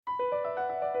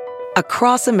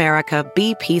Across America,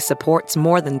 BP supports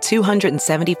more than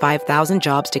 275,000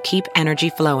 jobs to keep energy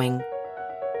flowing.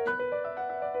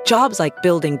 Jobs like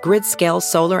building grid-scale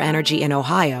solar energy in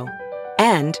Ohio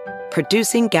and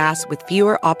producing gas with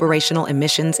fewer operational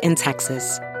emissions in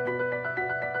Texas.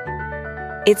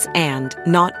 It's and,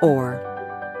 not or.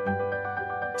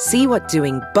 See what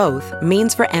doing both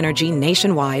means for energy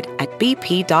nationwide at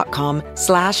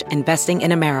bp.com/investing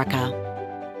in America.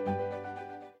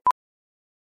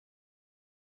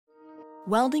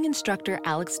 Welding instructor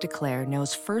Alex DeClaire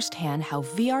knows firsthand how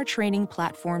VR training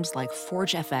platforms like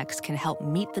ForgeFX can help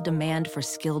meet the demand for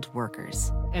skilled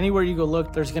workers. Anywhere you go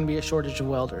look, there's going to be a shortage of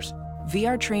welders.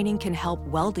 VR training can help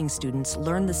welding students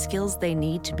learn the skills they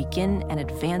need to begin and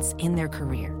advance in their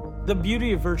career. The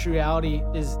beauty of virtual reality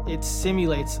is it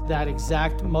simulates that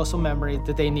exact muscle memory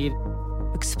that they need.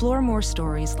 Explore more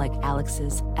stories like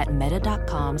Alex's at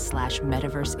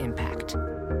meta.com/metaverseimpact.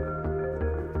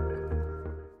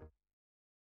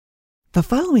 The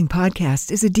following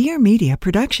podcast is a Dear Media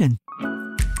production.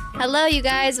 Hello, you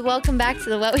guys. Welcome back to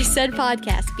the What We Said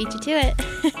podcast. Beat you to it.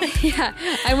 Yeah,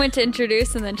 I went to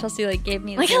introduce and then Chelsea gave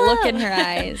me Like, the look in her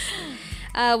eyes.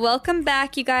 Welcome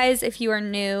back, you guys. If you are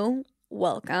new,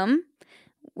 welcome.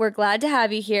 We're glad to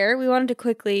have you here. We wanted to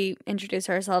quickly introduce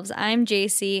ourselves. I'm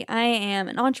JC. I am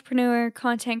an entrepreneur,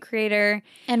 content creator,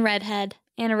 And redhead.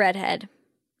 and a redhead.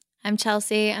 I'm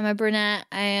Chelsea. I'm a brunette.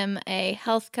 I am a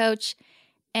health coach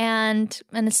and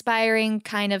an aspiring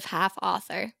kind of half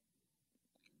author.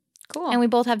 Cool. And we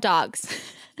both have dogs.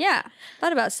 Yeah,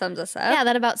 that about sums us up. Yeah,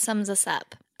 that about sums us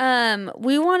up.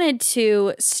 We wanted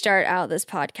to start out this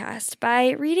podcast by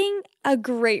reading a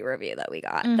great review that we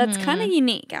got. That's kind of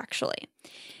unique, actually.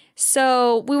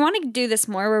 So we want to do this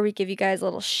more where we give you guys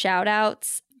little shout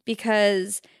outs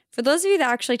because for those of you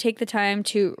that actually take the time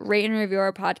to rate and review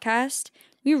our podcast,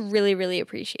 we really, really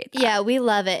appreciate that. Yeah, we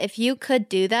love it. If you could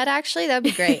do that, actually, that would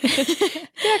be great. If you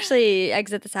actually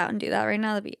exit this out and do that right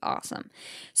now, that'd be awesome.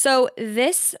 So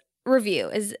this review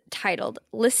is titled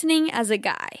Listening as a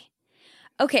Guy.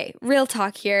 Okay, real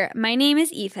talk here. My name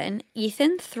is Ethan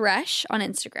Thresh on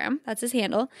Instagram. That's his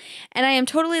handle. And I am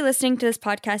totally listening to this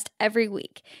podcast every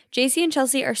week. JC and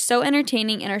Chelsea are so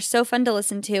entertaining and are so fun to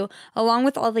listen to, along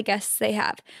with all the guests they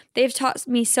have. They've taught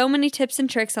me so many tips and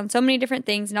tricks on so many different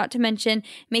things, not to mention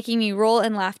making me roll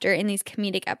in laughter in these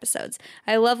comedic episodes.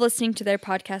 I love listening to their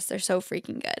podcasts. They're so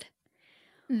freaking good.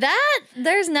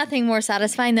 There's nothing more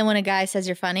satisfying than when a guy says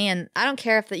you're funny. And I don't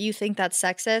care if you think that's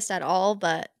sexist at all,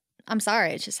 but I'm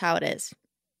sorry. It's just how it is.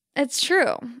 It's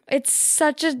true. It's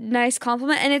such a nice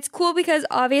compliment. And it's cool because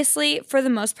obviously, for the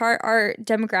most part, our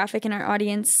demographic and our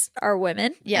audience are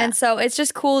women. Yeah. And so it's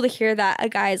just cool to hear that a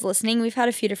guy is listening. We've had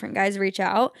a few different guys reach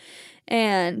out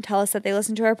and tell us that they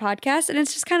listen to our podcast. And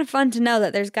it's just kind of fun to know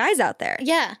that there's guys out there.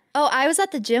 Yeah. Oh, I was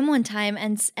at the gym one time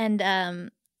and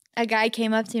a guy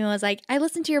came up to me and was like, I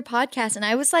listened to your podcast. And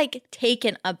I was like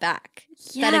taken aback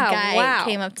that a guy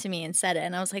came up to me and said it.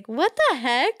 And I was like, what the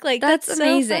heck? Like, that's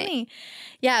amazing. So funny.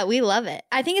 Yeah, we love it.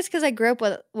 I think it's because I grew up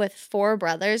with four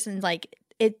brothers and like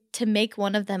to make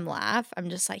one of them laugh, I'm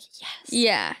just like, yes.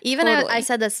 Yeah. Even totally. I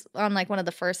said this on like one of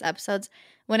the first episodes.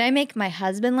 When I make my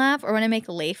husband laugh or when I make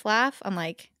Leif laugh, I'm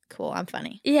like, cool, I'm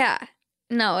funny. Yeah.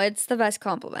 No, it's the best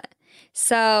compliment.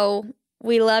 So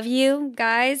we love you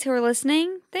guys who are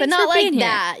listening. Thanks but not for like being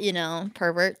that, you know,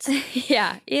 perverts.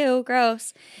 Yeah. Ew,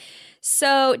 gross.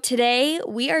 So today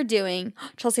we are doing,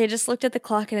 Chelsea, I just looked at the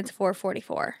clock and it's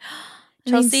 4:44.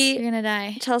 Chelsea, you're going to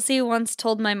die. Chelsea once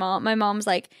told my mom's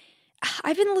like,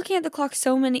 I've been looking at the clock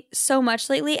so much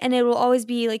lately and it will always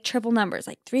be like triple numbers,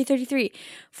 like 3:33,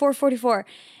 4:44.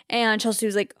 And Chelsea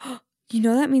was like, oh, you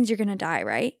know that means you're going to die,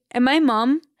 right? And my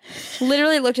mom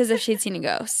literally looked as if she'd seen a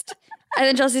ghost. And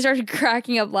then Chelsea started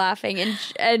cracking up laughing.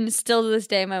 And still to this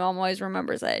day, my mom always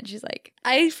remembers it. And she's like,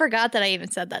 I forgot that I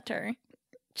even said that to her.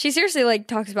 She seriously like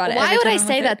talks about it. Why would I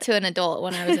say that to an adult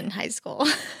when I was in high school?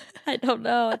 I don't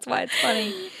know. That's why it's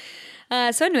funny.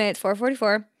 So anyway, it's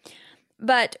 4:44.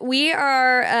 But we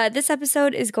are, this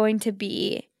episode is going to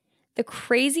be the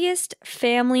craziest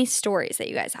family stories that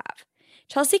you guys have.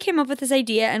 Chelsea came up with this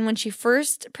idea, and when she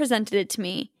first presented it to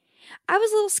me, I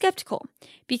was a little skeptical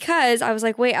because I was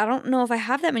like, wait, I don't know if I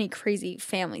have that many crazy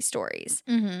family stories.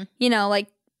 Mm-hmm. You know, like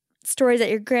stories that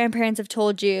your grandparents have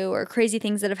told you or crazy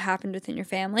things that have happened within your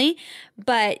family.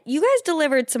 But you guys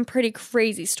delivered some pretty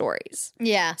crazy stories.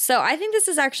 Yeah. So I think this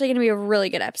is actually going to be a really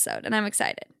good episode, and I'm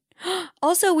excited.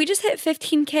 Also, we just hit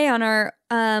 15K on our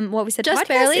What We Said just podcast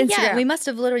barely? Instagram. Yeah, we must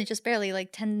have literally just barely like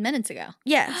 10 minutes ago.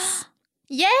 Yes.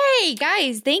 Yay,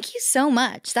 guys. Thank you so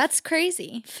much. That's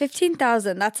crazy.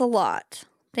 15,000. That's a lot.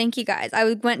 Thank you guys.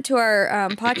 I went to our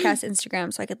podcast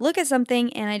Instagram so I could look at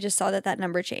something, and I just saw that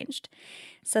number changed.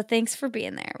 So thanks for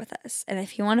being there with us. And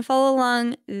if you want to follow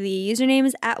along, the username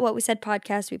is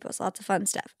 @WhatWeSaidPodcast. We post lots of fun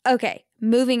stuff. Okay,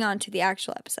 moving on to the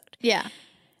actual episode. Yeah.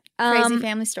 Crazy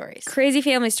family stories. Crazy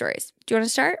family stories. Do you want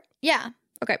to start? Yeah.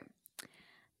 Okay.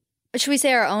 Should we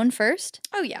say our own first?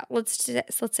 Oh, yeah. Let's say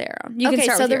our own. You okay, can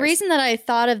start so with the yours. reason that I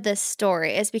thought of this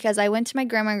story is because I went to my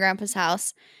grandma and grandpa's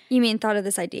house. You mean thought of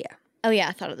this idea? Oh, yeah,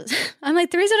 I thought of this. I'm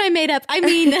like, the reason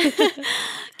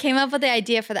came up with the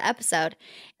idea for the episode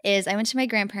is I went to my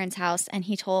grandparents' house, and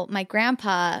my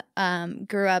grandpa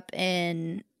grew up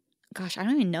in, gosh, I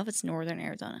don't even know if it's northern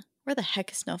Arizona. Where the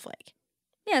heck is Snowflake?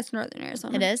 Yeah, it's northern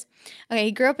Arizona. It is? Okay,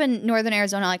 he grew up in northern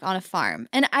Arizona, like on a farm.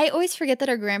 And I always forget that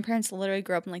our grandparents literally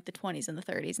grew up in like the 20s and the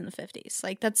 30s and the 50s.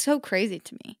 Like, that's so crazy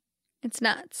to me. It's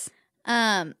nuts.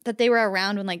 That they were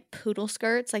around when like poodle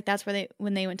skirts, like that's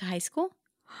when they went to high school.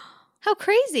 How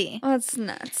crazy. Oh, it's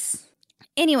nuts.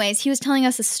 Anyways, he was telling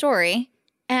us a story,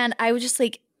 and I was just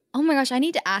like, oh my gosh, I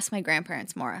need to ask my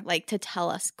grandparents more, like to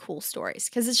tell us cool stories,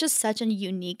 because it's just such a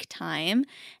unique time,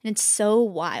 and it's so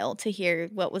wild to hear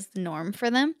what was the norm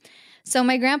for them. So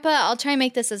my grandpa, I'll try and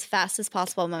make this as fast as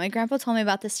possible, but my grandpa told me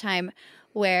about this time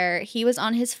where he was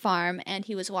on his farm, and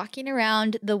he was walking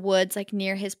around the woods, like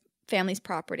near his family's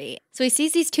property. So he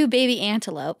sees these 2 baby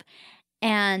antelope,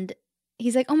 and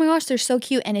he's like, oh my gosh, they're so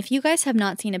cute. And if you guys have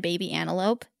not seen a baby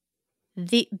antelope,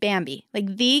 the Bambi,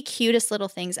 like the cutest little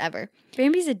things ever.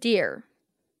 Bambi's a deer.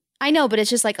 I know, but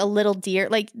it's just like a little deer.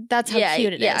 Like, that's how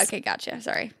cute it is. Yeah, okay, gotcha.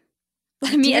 Sorry.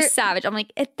 Me, a savage. I'm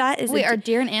like, that is Wait, are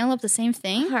deer and antelope the same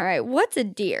thing? All right, what's a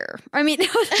deer? I mean,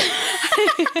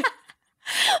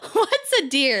 what's a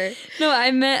deer? No, I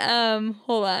meant,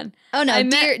 hold on. Oh, no,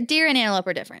 deer and antelope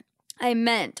are different. I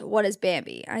meant, what is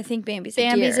Bambi? I think Bambi's a deer.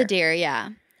 Bambi's a deer, yeah.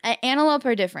 Antelope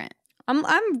are different. I'm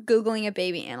Googling a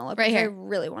baby antelope right here. I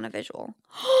really want a visual.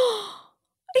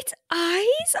 Its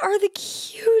eyes are the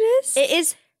cutest. It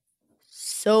is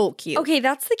so cute. Okay,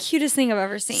 that's the cutest thing I've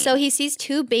ever seen. So he sees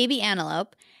 2 baby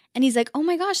antelope, and he's like, oh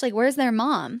my gosh, like, where's their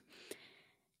mom?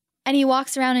 And he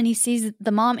walks around, and he sees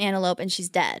the mom antelope, and she's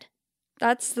dead.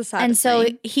 That's the saddest And so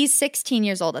thing. he's 16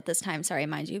 years old at this time. Sorry,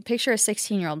 mind you. Picture a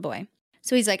 16-year-old boy.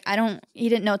 So he's like, he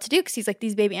didn't know what to do, because he's like,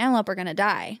 these baby antelope are going to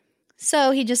die.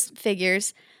 So he just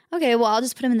figures, okay, well, I'll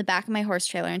just put him in the back of my horse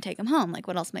trailer and take him home. Like,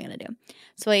 what else am I going to do?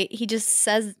 So he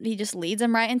just leads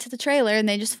them right into the trailer, and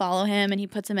they just follow him, and he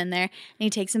puts him in there, and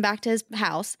he takes him back to his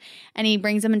house, and he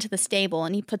brings him into the stable,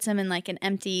 and he puts him in like an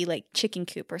empty like chicken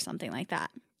coop or something like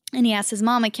that. And he asks his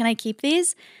mom, like, can I keep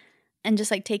these and just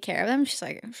like take care of them? She's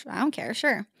like, I don't care,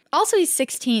 sure. Also, he's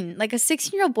 16. Like, a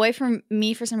 16-year-old boy, for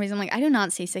me, for some reason, I'm like, I do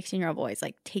not see 16-year-old boys,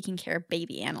 like, taking care of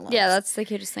baby antelopes. Yeah, that's the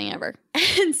cutest thing ever.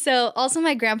 And so, also,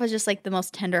 my grandpa's just, like, the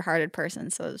most tender-hearted person,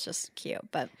 so it's just cute.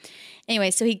 But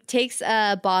anyway, so he takes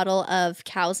a bottle of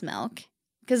cow's milk,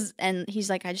 and he's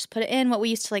like, I just put it in what we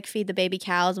used to, like, feed the baby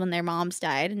cows when their moms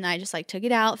died, and I just, like, took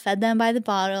it out, fed them by the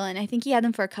bottle, and I think he had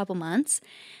them for a couple months.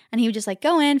 And he would just, like,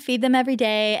 go in, feed them every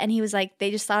day. And he was like, they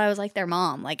just thought I was, like, their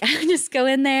mom. Like, I would just go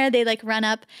in there. They'd, like, run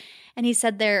up. And he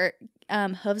said their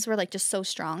hooves were, like, just so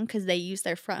strong because they used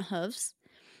their front hooves.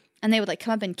 And they would, like,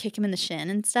 come up and kick him in the shin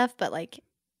and stuff. But, like,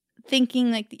 thinking,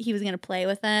 like, he was going to play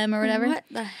with them or whatever. What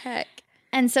the heck?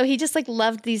 And so he just, like,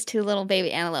 loved these 2 little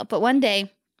baby antelope. But one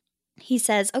day, he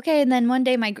says, okay, and then one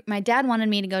day my dad wanted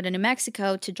me to go to New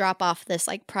Mexico to drop off this,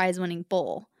 like, prize-winning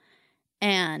bull.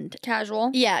 And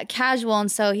casual. Yeah, casual.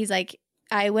 And so he's like,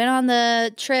 I went on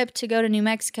the trip to go to New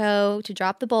Mexico to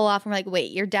drop the bull off. And we're like,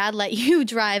 wait, your dad let you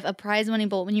drive a prize-winning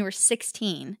bull when you were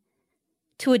 16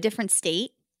 to a different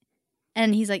state?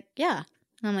 And he's like, yeah.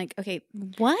 And I'm like, okay,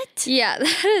 what? Yeah,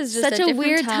 that is just such a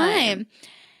weird time.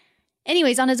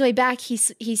 Anyways, on his way back, he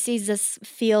sees this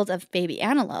field of baby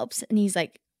antelopes, and he's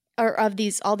like, or of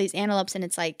all these antelopes, and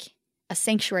it's like a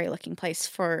sanctuary-looking place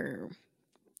for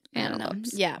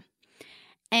antelopes. Yeah.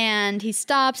 And he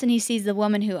stops and he sees the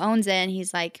woman who owns it, and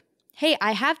he's like, hey,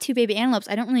 I have 2 baby antelopes.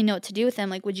 I don't really know what to do with them.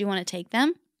 Like, would you want to take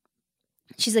them?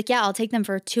 She's like, yeah, I'll take them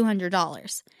for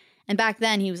 $200. And back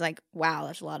then he was like, wow,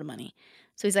 that's a lot of money.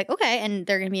 So he's like, okay, and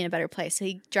they're going to be in a better place. So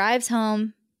he drives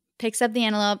home, picks up the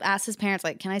antelope, asks his parents,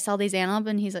 like, can I sell these antelope?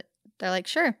 And they're like,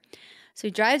 sure. So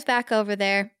he drives back over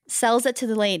there, sells it to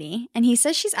the lady, and he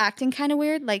says she's acting kind of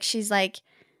weird. Like, she's like,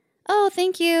 oh,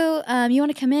 thank you. You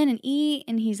want to come in and eat?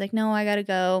 And he's like, no, I got to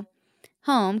go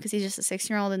home, because he's just a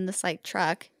 16-year-old in this, like,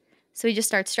 truck. So he just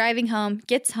starts driving home,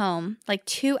 gets home. Like,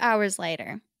 2 hours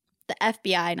later, the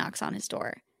FBI knocks on his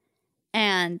door.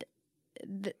 And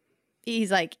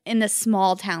he's, like, in this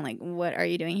small town, like, what are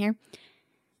you doing here?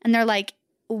 And they're like,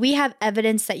 we have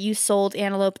evidence that you sold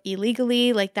antelope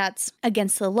illegally. Like, that's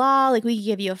against the law. Like, we could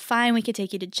give you a fine. We could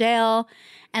take you to jail.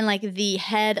 And, like, the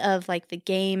head of, like, the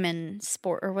game and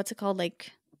sport, or what's it called?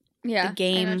 Like, the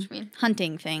game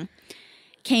hunting thing,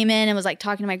 came in and was, like,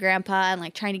 talking to my grandpa and,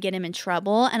 like, trying to get him in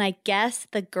trouble. And I guess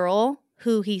the girl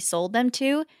who he sold them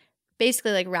to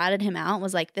basically, like, ratted him out,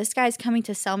 was like, this guy's coming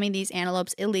to sell me these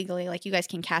antelopes illegally. Like, you guys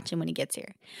can catch him when he gets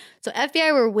here. So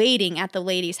FBI were waiting at the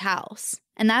lady's house.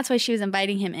 And that's why she was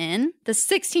inviting him in. The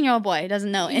 16-year-old boy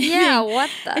doesn't know anything. Yeah,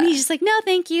 what the? And he's just like, no,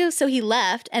 thank you. So he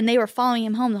left, and they were following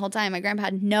him home the whole time. My grandpa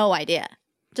had no idea.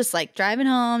 Just, like, driving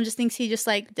home, just thinks he just,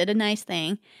 like, did a nice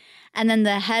thing. And then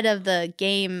the head of the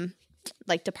game,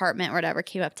 like, department or whatever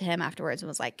came up to him afterwards and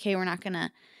was like, okay, we're not going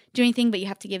to do anything, but you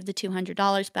have to give the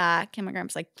 $200 back. And my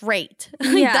grandpa's like, great.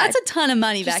 Yeah. That's a ton of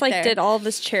money back there. Just, like, did all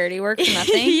this charity work for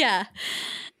nothing? Yeah.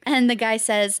 And the guy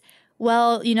says,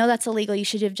 well, you know that's illegal. You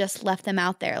should have just left them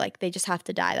out there. Like, they just have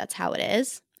to die. That's how it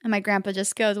is. And my grandpa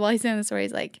just goes, while he's saying the story,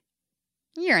 he's like,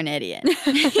 you're an idiot.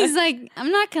 He's like, I'm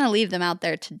not going to leave them out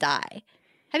there to die.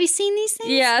 Have you seen these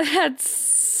things? Yeah, that's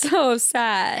so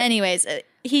sad. Anyways,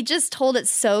 he just told it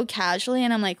so casually,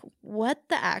 and I'm like, what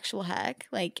the actual heck?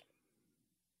 Like,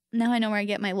 now I know where I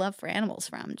get my love for animals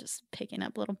from, just picking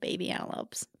up little baby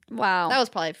antelopes. Wow. That was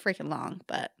probably freaking long,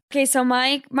 but. Okay, so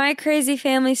my crazy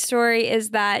family story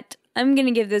is that I'm going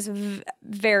to give this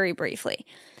very briefly.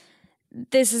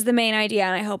 This is the main idea,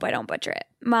 and I hope I don't butcher it.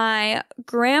 My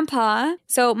grandpa,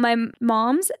 so my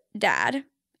mom's dad,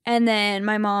 and then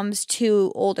my mom's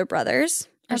two older brothers.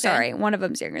 Okay. Sorry, one of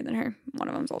them's younger than her. One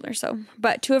of them's older,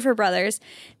 but two of her brothers,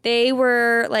 they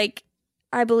were like,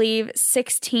 I believe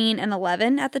 16 and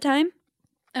 11 at the time.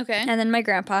 Okay. And then my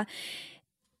grandpa.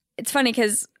 It's funny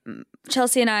because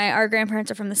Chelsea and I, our grandparents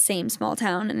are from the same small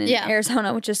town in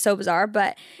Arizona, which is so bizarre,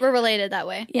 but we're related that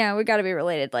way. Yeah, we got to be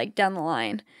related, like, down the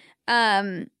line.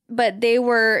 But they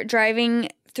were driving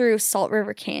through Salt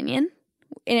River Canyon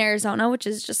in Arizona, which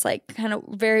is just, like, kind of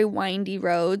very windy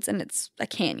roads, and it's a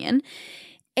canyon.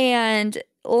 And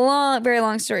very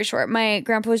long story short, my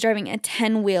grandpa was driving a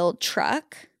 10-wheel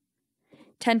truck,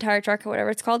 10-tire truck or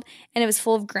whatever it's called, and it was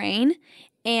full of grain,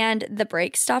 and the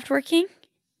brakes stopped working.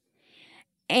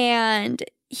 And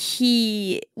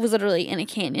he was literally in a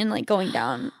canyon, like, going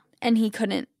down, and he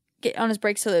couldn't get on his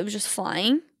brakes, so it was just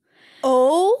flying.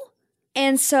 Oh?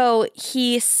 And so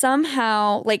he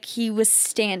somehow, like, he was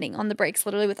standing on the brakes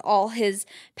literally with all his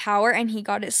power, and he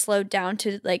got it slowed down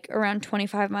to, like, around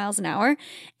 25 miles an hour,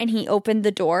 and he opened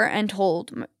the door and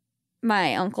told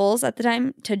my uncles at the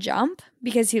time to jump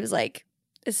because he was like,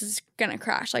 this is gonna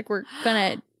crash. Like, we're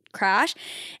gonna crash.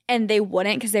 And they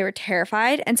wouldn't because they were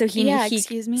terrified. And so he knew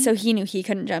he knew he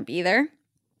couldn't jump either.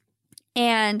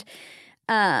 And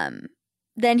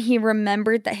then he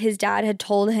remembered that his dad had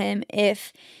told him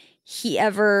if he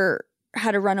ever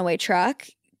had a runaway truck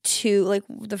to, like,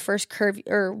 the first curve,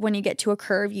 or when you get to a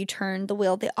curve, you turn the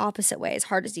wheel the opposite way as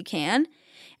hard as you can,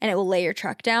 and it will lay your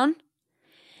truck down.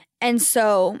 And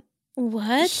so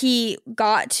he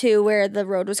got to where the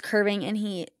road was curving, and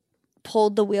he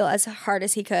pulled the wheel as hard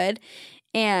as he could,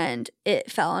 and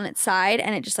it fell on its side,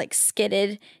 and it just, like,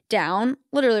 skidded down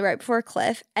literally right before a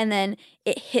cliff, and then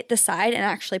it hit the side and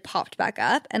actually popped back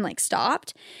up and, like,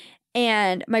 stopped.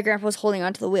 And my grandpa was holding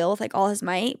onto the wheel with, like, all his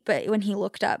might, but when he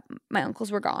looked up, my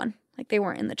uncles were gone. Like, they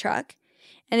weren't in the truck,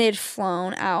 and they had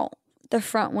flown out the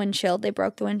front windshield. They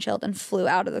broke the windshield and flew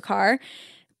out of the car,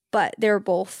 but they were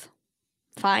both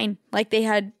fine. Like, they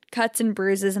had cuts and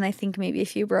bruises and I think maybe a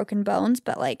few broken bones,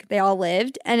 but, like, they all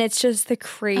lived. And it's just the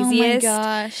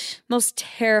craziest, most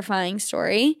terrifying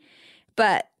story.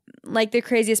 But, like, the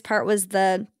craziest part was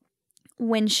the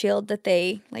windshield that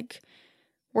they, like,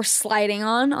 were sliding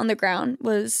on the ground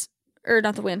was, or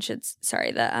not the windshield,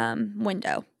 sorry, the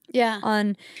window. Yeah.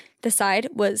 On the side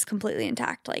was completely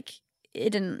intact. Like, it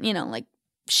didn't, like,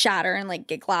 shatter and, like,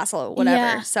 get glass or whatever.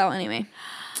 Yeah. So anyway.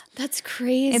 That's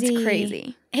crazy. It's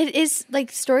crazy. It is, like,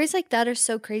 stories like that are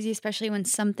so crazy, especially when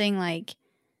something, like,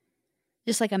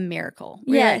 just like a miracle.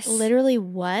 Yes. Like, literally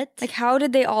what? Like, how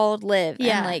did they all live?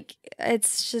 Yeah. And, like,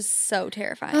 it's just so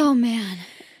terrifying. Oh, man.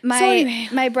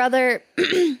 My brother,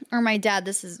 or my dad,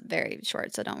 this is very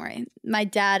short, so don't worry. My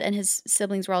dad and his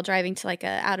siblings were all driving to, like,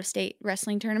 a out-of-state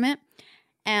wrestling tournament,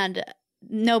 and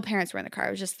no parents were in the car.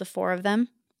 It was just the four of them.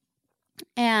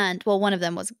 And, well, one of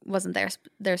them wasn't there.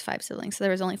 There's 5 siblings, so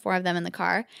there was only 4 of them in the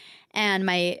car. And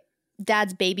my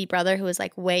dad's baby brother, who was,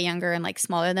 like, way younger and, like,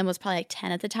 smaller than them, was probably, like,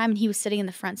 10 at the time, and he was sitting in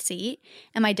the front seat,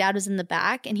 and my dad was in the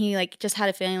back, and he, like, just had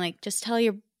a feeling, like, just tell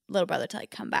your little brother to, like,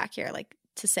 come back here, like,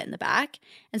 to sit in the back.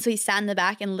 And so he sat in the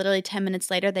back, and literally 10 minutes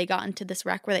later, they got into this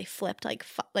wreck where they flipped,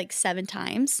 like 7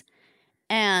 times.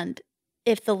 And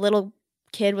if the little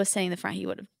kid was sitting in the front, he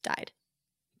would have died.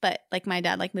 But like my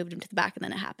dad like moved him to the back and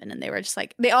then it happened. And they were just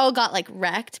like, they all got like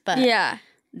wrecked, but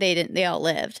they all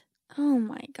lived. Oh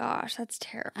my gosh, that's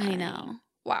terrifying. I know.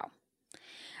 Wow.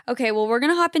 Okay, well, we're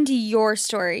going to hop into your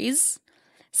stories.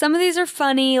 Some of these are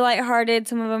funny, lighthearted.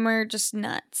 Some of them are just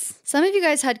nuts. Some of you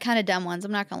guys had kind of dumb ones.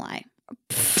 I'm not going to lie.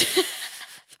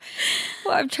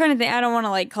 Well, I'm trying to think. I don't want to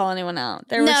like call anyone out.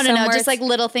 No. Just like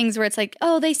little things where it's like,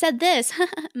 oh, they said this.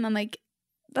 And I'm like,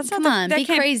 come on, be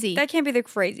crazy. That can't be the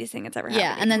craziest thing that's ever happened.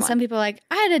 Yeah, and then some people are like,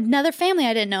 I had another family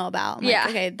I didn't know about. I'm like,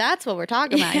 okay, that's what we're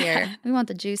talking about here. We want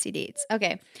the juicy deets.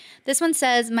 Okay, this one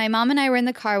says, my mom and I were in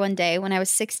the car one day when I was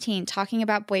 16 talking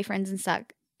about boyfriends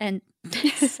and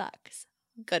sucks.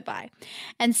 Goodbye.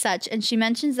 And such. And she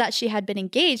mentions that she had been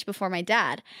engaged before my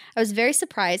dad. I was very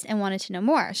surprised and wanted to know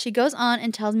more. She goes on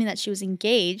and tells me that she was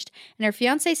engaged and her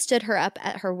fiance stood her up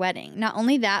at her wedding. Not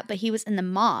only that, but he was in the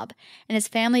mob and his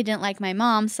family didn't like my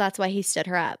mom, so that's why he stood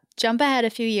her up. Jump ahead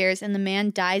a few years and the man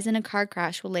dies in a car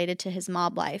crash related to his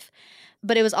mob life.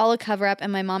 But it was all a cover up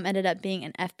and my mom ended up being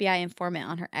an FBI informant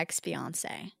on her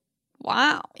ex-fiance.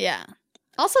 Wow. Yeah.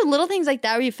 Also little things like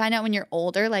that where you find out when you're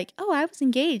older, like, oh, I was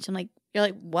engaged. I'm like, you're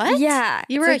like, what? Yeah.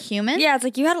 You were like, a human? Yeah, it's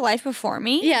like you had a life before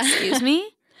me? Yeah. Excuse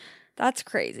me? That's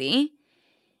crazy.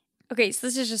 Okay, so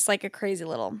this is just like a crazy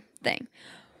little thing.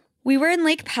 We were in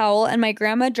Lake Powell and my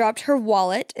grandma dropped her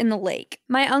wallet in the lake.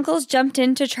 My uncles jumped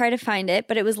in to try to find it,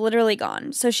 but it was literally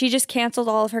gone. So she just canceled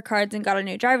all of her cards and got a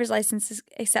new driver's license,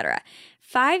 etc.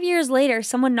 5 years later,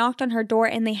 someone knocked on her door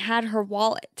and they had her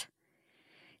wallet.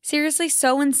 Seriously,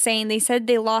 so insane. They said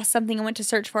they lost something and went to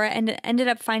search for it and ended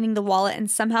up finding the wallet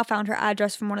and somehow found her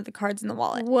address from one of the cards in the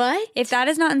wallet. What? If that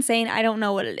is not insane, I don't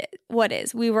know what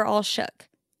is. We were all shook.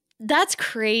 That's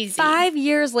crazy. 5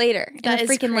 years later. That in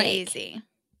a freaking crazy. Lake.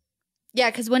 Yeah,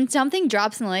 because when something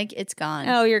drops in the lake, it's gone.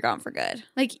 Oh, you're gone for good.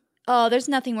 Like, oh, there's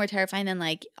nothing more terrifying than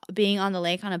like being on the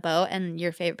lake on a boat and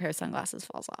your favorite pair of sunglasses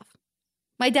falls off.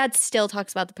 My dad still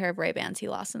talks about the pair of Ray-Bans he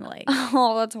lost in the lake.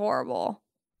 Oh, that's horrible.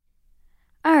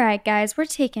 All right, guys, we're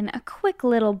taking a quick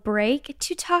little break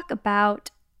to talk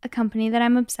about a company that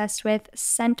I'm obsessed with,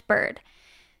 Scentbird.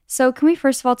 So can we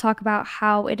first of all talk about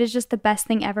how it is just the best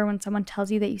thing ever when someone tells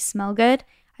you that you smell good?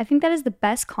 I think that is the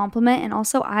best compliment, and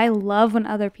also I love when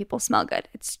other people smell good.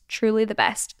 It's truly the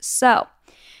best. So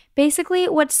basically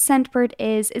what Scentbird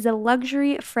is a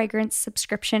luxury fragrance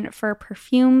subscription for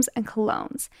perfumes and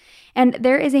colognes. And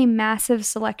there is a massive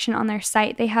selection on their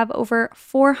site. They have over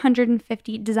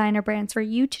 450 designer brands for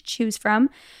you to choose from.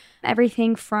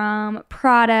 Everything from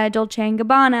Prada, Dolce &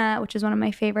 Gabbana, which is one of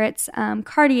my favorites,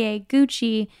 Cartier,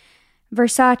 Gucci,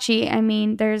 Versace. I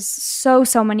mean, there's so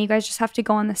many. You guys just have to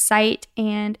go on the site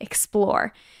and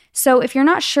explore. So if you're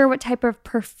not sure what type of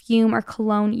perfume or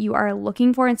cologne you are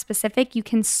looking for in specific, you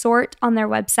can sort on their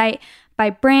website by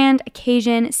brand,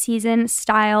 occasion, season,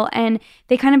 style, and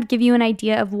they kind of give you an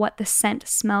idea of what the scent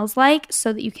smells like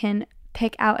so that you can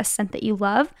pick out a scent that you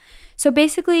love. So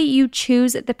basically you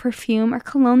choose the perfume or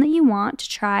cologne that you want to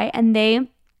try and they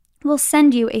will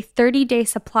send you a 30-day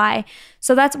supply.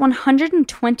 So that's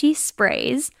 120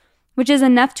 sprays, which is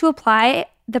enough to apply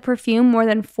the perfume more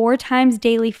than 4 times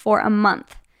daily for a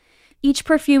month. Each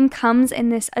perfume comes in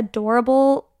this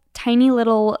adorable, tiny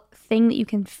little thing that you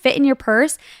can fit in your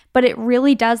purse, but it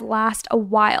really does last a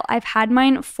while. I've had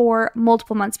mine for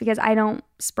multiple months because I don't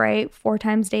spray 4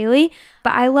 times daily,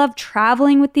 but I love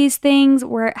traveling with these things.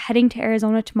 We're heading to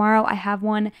Arizona tomorrow. I have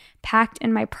one packed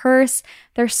in my purse.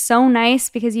 They're so nice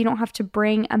because you don't have to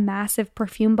bring a massive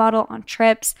perfume bottle on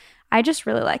trips. I just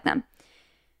really like them.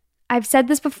 I've said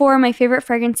this before, my favorite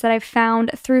fragrance that I've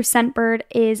found through Scentbird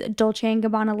is Dolce &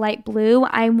 Gabbana Light Blue.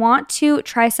 I want to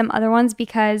try some other ones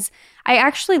because I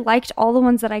actually liked all the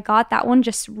ones that I got. That one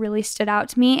just really stood out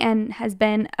to me and has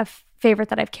been a favorite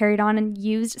that I've carried on and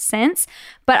used since.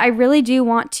 But I really do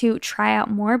want to try out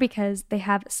more because they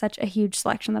have such a huge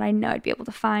selection that I know I'd be able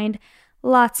to find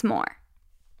lots more.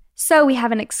 So we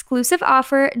have an exclusive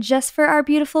offer just for our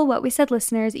beautiful What We Said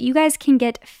listeners. You guys can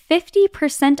get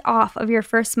 50% off of your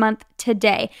first month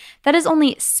today. That is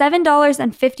only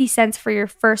 $7.50 for your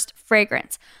first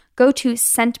fragrance. Go to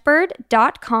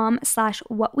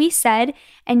scentbird.com/whatwesaid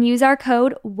and use our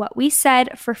code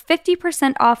whatwesaid for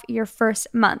 50% off your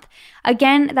first month.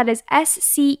 Again, that is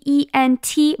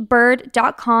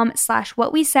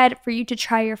scentbird.com/whatwesaid for you to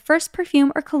try your first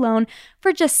perfume or cologne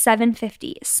for just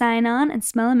 $7.50. Sign on and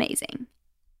smell amazing.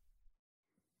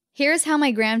 Here's how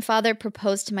my grandfather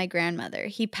proposed to my grandmother.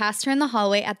 He passed her in the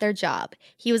hallway at their job.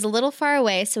 He was a little far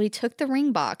away, so he took the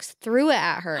ring box, threw it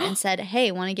at her, and said,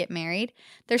 "Hey, want to get married?"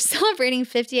 They're celebrating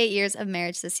 58 years of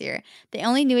marriage this year. They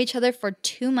only knew each other for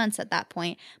 2 months at that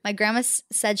point. My grandma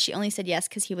said she only said yes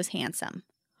because he was handsome.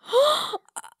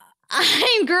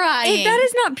 I'm crying. Hey, that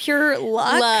is not pure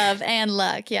luck. Love and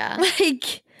luck, yeah.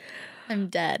 Like, I'm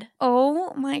dead.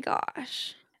 oh my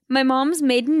gosh. My mom's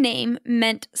maiden name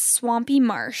meant swampy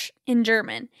marsh in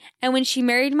German. And when she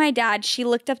married my dad, she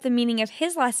looked up the meaning of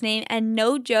his last name, and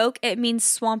no joke, it means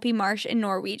swampy marsh in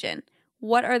Norwegian.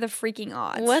 What are the freaking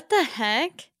odds? What the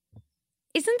heck?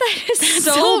 Isn't that just That's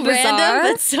so bizarre? random.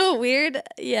 That's so weird.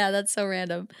 Yeah, that's so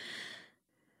random.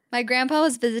 My grandpa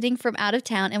was visiting from out of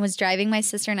town and was driving my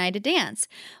sister and I to dance.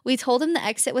 We told him the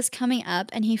exit was coming up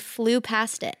and he flew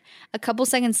past it. A couple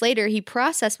seconds later, he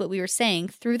processed what we were saying,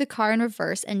 threw the car in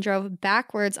reverse, and drove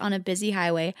backwards on a busy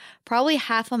highway, probably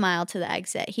half a mile to the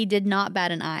exit. He did not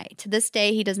bat an eye. To this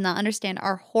day, he does not understand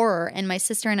our horror, and my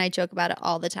sister and I joke about it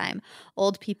all the time.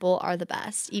 Old people are the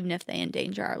best, even if they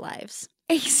endanger our lives.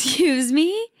 Excuse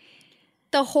me?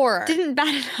 The horror. Didn't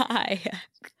bat an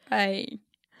eye.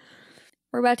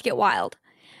 We're about to get wild.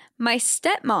 My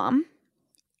stepmom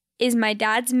is my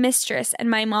dad's mistress, and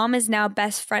my mom is now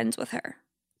best friends with her.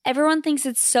 Everyone thinks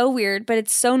it's so weird, but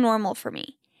it's so normal for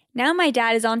me. Now my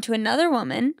dad is on to another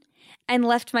woman and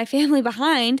left my family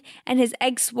behind, and his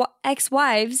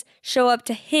ex-wives show up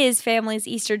to his family's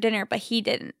Easter dinner, but he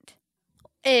didn't.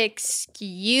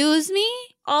 Excuse me?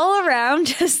 All around,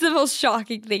 just the most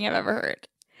shocking thing I've ever heard.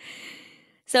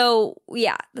 So,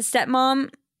 yeah, the stepmom...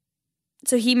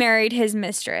 So he married his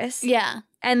mistress. Yeah.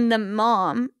 And the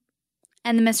mom.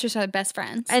 And the mistress are best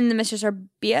friends. And the mistress are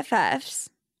BFFs.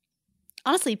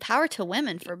 Honestly, power to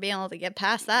women for being able to get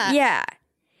past that. Yeah.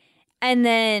 And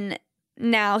then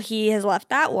now he has left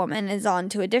that woman, is on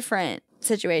to a different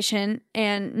situation.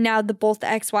 And now both the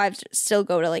ex-wives still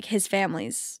go to like his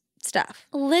family's stuff.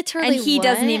 Literally, and he what?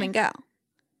 doesn't even go.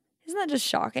 Isn't that just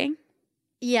shocking?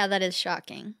 Yeah, that is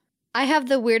shocking. I have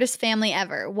the weirdest family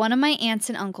ever. One of my aunts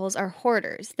and uncles are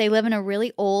hoarders. They live in a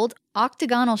really old,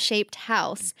 octagonal-shaped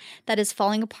house that is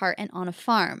falling apart and on a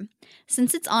farm.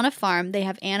 Since it's on a farm, they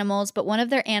have animals, but one of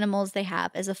their animals they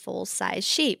have is a full-size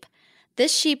sheep.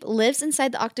 This sheep lives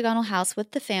inside the octagonal house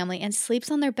with the family and sleeps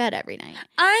on their bed every night.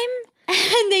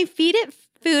 And they feed it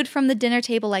food from the dinner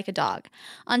table like a dog.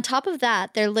 On top of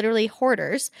that, they're literally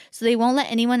hoarders, so they won't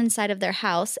let anyone inside of their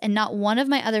house, and not one of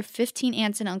my other 15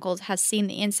 aunts and uncles has seen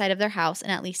the inside of their house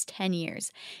in at least 10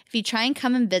 years. If you try and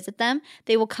come and visit them,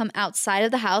 they will come outside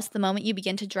of the house the moment you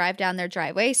begin to drive down their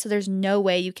driveway, so there's no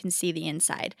way you can see the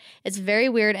inside. It's very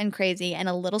weird and crazy and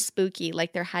a little spooky,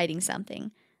 like they're hiding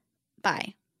something.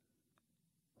 Bye.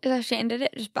 Is that she ended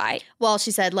it? Just bye? Well,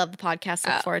 she said, love the podcast.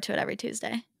 Look forward to it every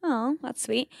Tuesday. Oh, that's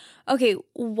sweet. Okay,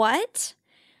 what?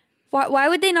 Why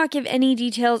would they not give any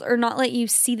details or not let you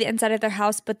see the inside of their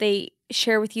house, but they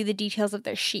share with you the details of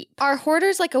their sheep? Are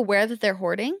hoarders like aware that they're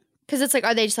hoarding? Because it's like,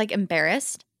 are they just like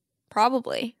embarrassed?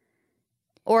 Probably.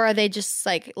 Or are they just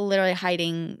like literally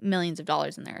hiding millions of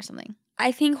dollars in there or something?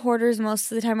 I think hoarders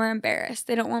most of the time are embarrassed.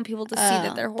 They don't want people to see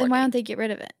that they're hoarding. Then why don't they get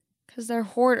rid of it? Because they're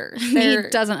hoarders. He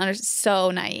doesn't understand.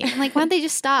 So naive. I'm like, why don't they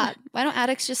just stop? Why don't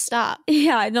addicts just stop?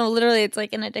 Yeah, no, literally, it's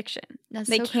like an addiction.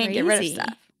 They can't crazy. get rid of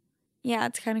stuff. Yeah,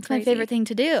 it's kind of crazy. My favorite thing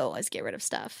to do is get rid of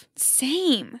stuff.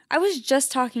 Same. I was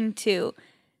just talking to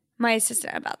my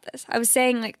assistant about this. I was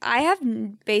saying, like, I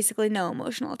have basically no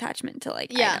emotional attachment to,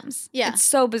 like, items. Yeah. It's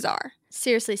so bizarre.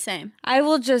 Seriously, same. I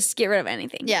will just get rid of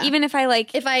anything. Yeah. Even if I,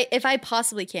 like... If I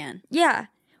possibly can. Yeah.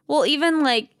 Well, even,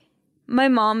 like... My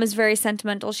mom is very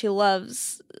sentimental. She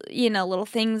loves, little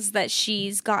things that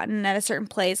she's gotten at a certain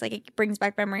place. Like, it brings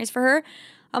back memories for her.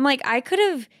 I'm like, I could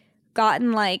have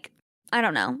gotten, like, I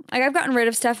don't know. Like, I've gotten rid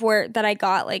of stuff that I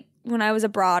got, like, when I was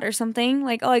abroad or something.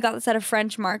 Like, I got this at a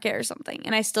French market or something.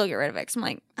 And I still get rid of it because I'm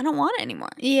like, I don't want it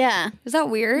anymore. Yeah. Is that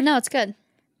weird? No, it's good.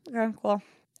 Okay, cool.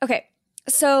 Okay.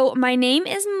 So, my name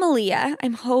is Malia.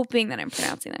 I'm hoping that I'm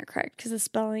pronouncing that correct because the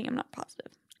spelling, I'm not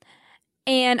positive.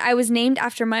 And I was named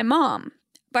after my mom,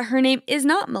 but her name is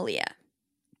not Malia.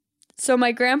 So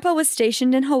my grandpa was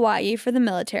stationed in Hawaii for the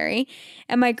military,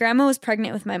 and my grandma was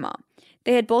pregnant with my mom.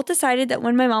 They had both decided that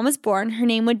when my mom was born, her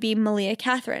name would be Malia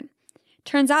Catherine.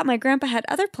 Turns out my grandpa had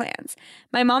other plans.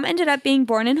 My mom ended up being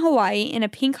born in Hawaii in a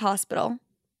pink hospital.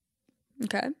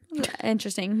 Okay,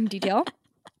 interesting detail.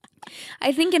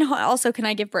 I think also, can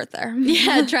I give birth there?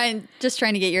 Yeah, just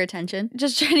trying to get your attention.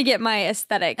 Just trying to get my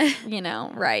aesthetic,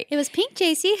 right. It was pink,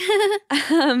 JC.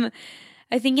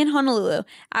 I think in Honolulu.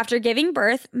 After giving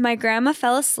birth, my grandma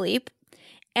fell asleep,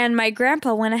 and my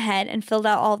grandpa went ahead and filled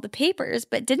out all of the papers,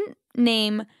 but didn't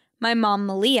name my mom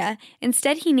Malia.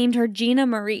 Instead, he named her Gina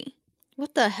Marie.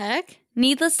 What the heck?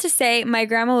 Needless to say, my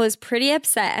grandma was pretty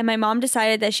upset, and my mom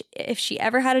decided that if she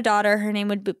ever had a daughter, her name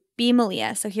would be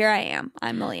Malia. So here I am.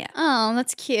 I'm Malia. Oh,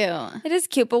 that's cute. It is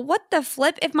cute, but what the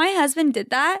flip? If my husband did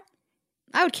that,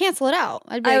 I would cancel it out.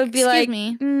 I would be like,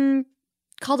 excuse me.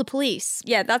 Call the police.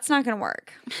 Yeah, that's not going to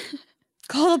work.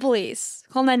 Call the police.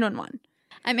 Call 911.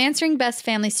 I'm answering best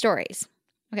family stories.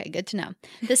 Okay, good to know.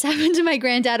 This happened to my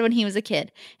granddad when he was a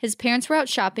kid. His parents were out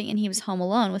shopping and he was home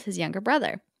alone with his younger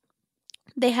brother.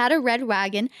 They had a red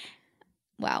wagon.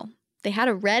 Wow. They had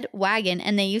a red wagon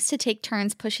and they used to take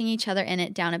turns pushing each other in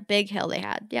it down a big hill they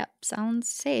had. Yep, sounds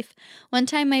safe. One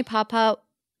time my papa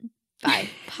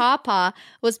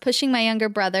was pushing my younger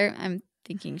brother. I'm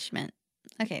thinking she meant.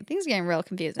 Okay, things are getting real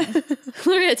confusing.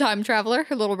 Look at a time traveler,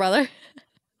 her little brother.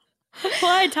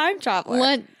 Why time traveler?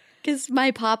 What? Because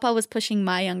my papa was pushing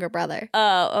my younger brother.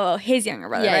 Oh, his younger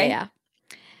brother, right? Yeah.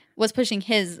 Was pushing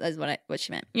his, is what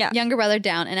she meant. Yeah. Younger brother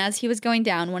down, and as he was going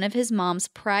down, one of his mom's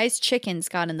prized chickens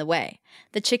got in the way.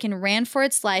 The chicken ran for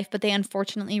its life, but they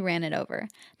unfortunately ran it over.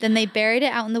 Then they buried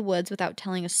it out in the woods without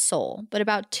telling a soul. But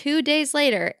about 2 days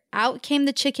later, out came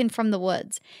the chicken from the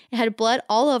woods. It had blood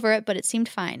all over it, but it seemed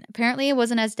fine. Apparently, it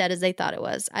wasn't as dead as they thought it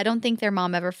was. I don't think their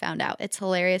mom ever found out. It's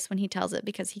hilarious when he tells it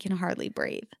because he can hardly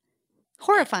breathe.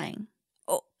 Horrifying.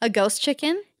 Oh. A ghost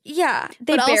chicken? Yeah.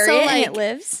 They but bury also, it like, and it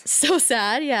lives. So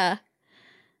sad, yeah.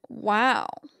 Wow.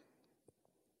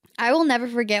 I will never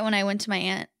forget when I went to my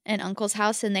aunt and uncle's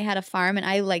house and they had a farm and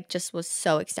I just was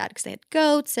so ecstatic because they had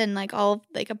goats and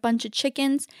a bunch of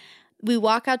chickens. We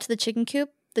walk out to the chicken coop.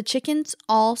 The chickens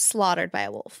all slaughtered by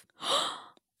a wolf.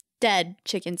 Dead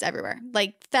chickens everywhere.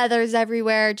 Like feathers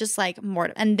everywhere, just like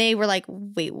mortar. And they were like,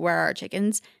 wait, where are our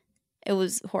chickens? It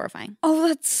was horrifying. Oh,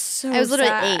 that's so sad. I was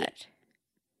literally 8.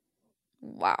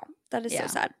 Wow. That is so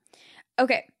sad.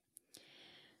 Okay.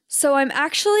 So I'm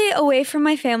actually away from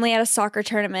my family at a soccer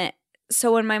tournament.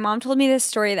 So when my mom told me this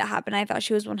story that happened, I thought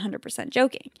she was 100%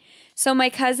 joking. So my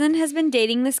cousin has been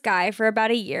dating this guy for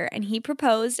about a year and he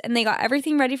proposed and they got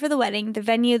everything ready for the wedding, the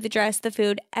venue, the dress, the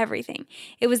food, everything.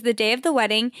 It was the day of the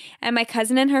wedding and my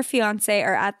cousin and her fiance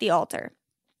are at the altar.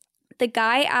 The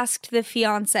guy asked the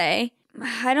fiance,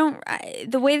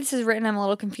 the way this is written, I'm a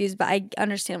little confused, but I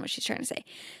understand what she's trying to say.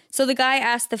 So the guy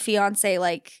asked the fiance,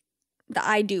 like, the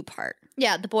I do part.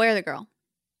 Yeah, the boy or the girl?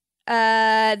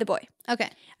 The boy. Okay.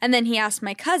 And then he asked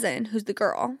my cousin, who's the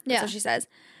girl. That's what she says.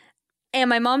 And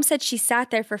my mom said she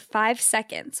sat there for 5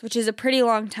 seconds, which is a pretty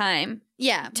long time.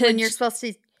 Yeah, when you're supposed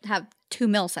to have 2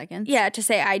 milliseconds. Yeah, to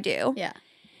say I do. Yeah.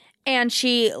 And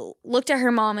she looked at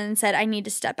her mom and said, I need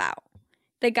to step out.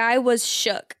 The guy was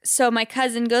shook. So my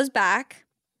cousin goes back.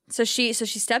 So she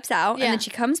steps out and then she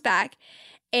comes back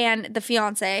and the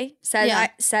fiance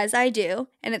says I do.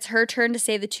 And it's her turn to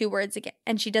say the 2 words again.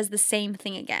 And she does the same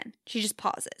thing again. She just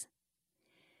pauses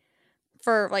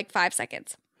for like 5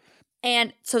 seconds.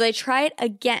 And so they try it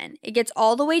again. It gets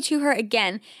all the way to her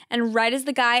again. And right as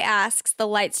the guy asks, the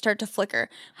lights start to flicker.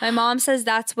 My mom says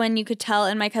that's when you could tell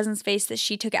in my cousin's face that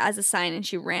she took it as a sign and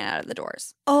she ran out of the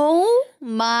doors. Oh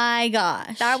my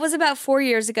gosh. That was about 4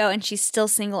 years ago and she's still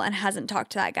single and hasn't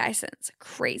talked to that guy since.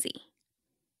 Crazy.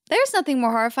 There's nothing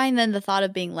more horrifying than the thought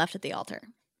of being left at the altar.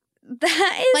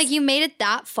 That is... Like you made it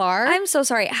that far. I'm so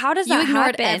sorry. How does that happen? You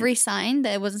ignored every sign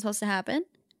that it wasn't supposed to happen?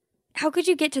 How could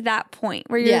you get to that point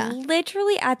where you're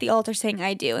literally at the altar saying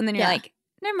I do and then you're like,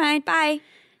 never mind, bye.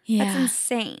 Yeah. That's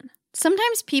insane.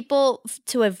 Sometimes people,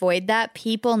 to avoid that,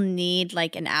 people need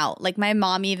like an out. Like my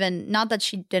mom even, not that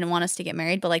she didn't want us to get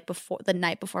married, but like the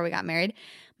night before we got married,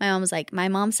 my mom was like, my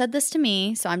mom said this to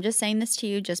me, so I'm just saying this to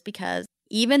you just because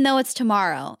even though it's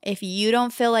tomorrow, if you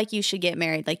don't feel like you should get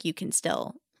married, like you can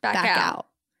still back out.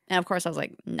 And of course I was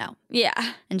like, no.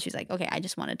 Yeah. And she's like, okay, I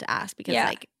just wanted to ask because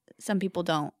like some people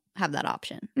don't have that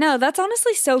option. No, that's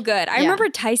honestly so good. I remember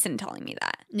Tyson telling me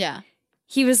that. Yeah.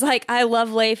 He was like, I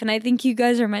love Leif and I think you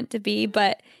guys are meant to be,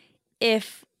 but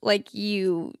if like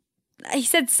he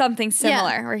said something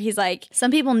similar where he's like,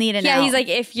 some people need an out. He's like,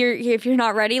 if you're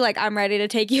not ready, like I'm ready to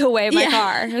take you away in my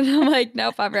car. And I'm like,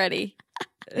 nope, I'm ready.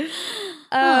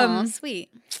 Sweet.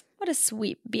 What a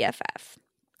sweet BFF.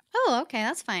 Oh, okay,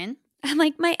 that's fine. I'm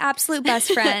like my absolute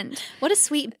best friend. What a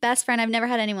sweet best friend. I've never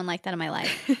had anyone like that in my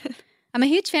life. I'm a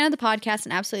huge fan of the podcast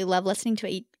and absolutely love listening to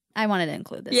it. I wanted to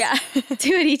include this. Yeah.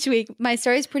 Do it each week. My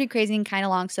story is pretty crazy and kind of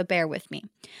long, so bear with me.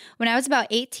 When I was about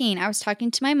 18, I was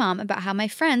talking to my mom about how my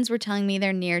friends were telling me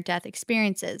their near-death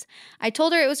experiences. I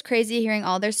told her it was crazy hearing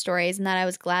all their stories and that I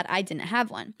was glad I didn't have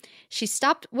one. She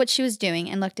stopped what she was doing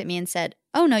and looked at me and said,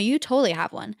 "Oh no, you totally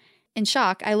have one." In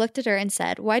shock, I looked at her and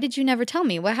said, "Why did you never tell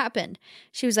me? What happened?"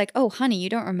 She was like, "Oh, honey, you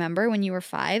don't remember when you were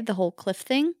 5, the whole cliff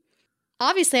thing?"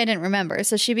 Obviously, I didn't remember,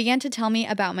 so she began to tell me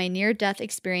about my near-death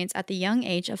experience at the young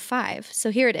age of 5.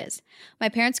 So here it is. My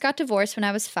parents got divorced when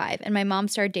I was 5, and my mom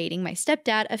started dating my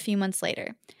stepdad a few months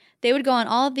later. They would go on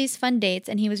all of these fun dates,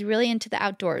 and he was really into the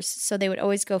outdoors, so they would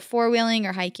always go four-wheeling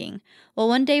or hiking. Well,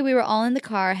 one day we were all in the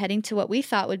car heading to what we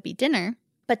thought would be dinner,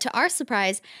 but to our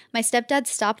surprise, my stepdad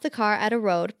stopped the car at a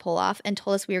road pull-off and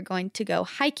told us we were going to go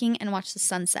hiking and watch the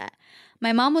sunset.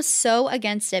 My mom was so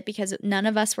against it because none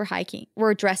of us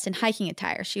were dressed in hiking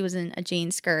attire. She was in a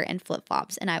jean skirt and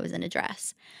flip-flops, and I was in a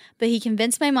dress. But he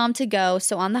convinced my mom to go,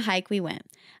 so on the hike we went.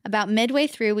 About midway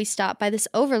through, we stopped by this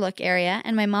overlook area,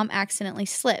 and my mom accidentally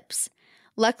slips.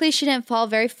 Luckily, she didn't fall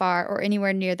very far or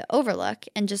anywhere near the overlook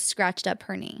and just scratched up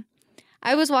her knee.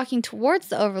 I was walking towards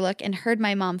the overlook and heard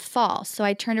my mom fall, so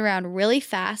I turned around really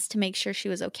fast to make sure she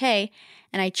was okay,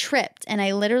 and I tripped, and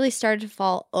I literally started to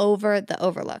fall over the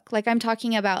overlook. Like I'm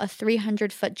talking about a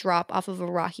 300-foot drop off of a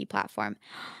rocky platform.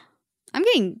 I'm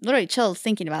getting literally chills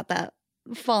thinking about that.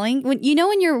 Falling. When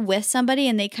you're with somebody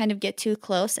and they kind of get too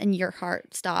close and your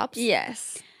heart stops?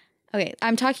 Yes. Okay,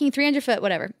 I'm talking 300 foot,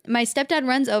 whatever. My stepdad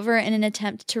runs over in an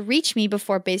attempt to reach me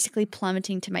before basically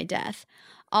plummeting to my death.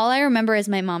 All I remember is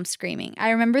my mom screaming. I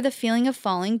remember the feeling of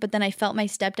falling, but then I felt my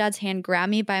stepdad's hand grab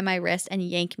me by my wrist and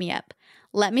yank me up.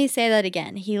 Let me say that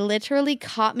again. He literally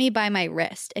caught me by my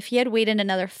wrist. If he had waited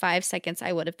another 5 seconds,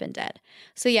 I would have been dead.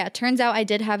 So yeah, it turns out I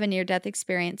did have a near-death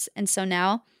experience, and so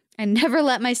now I never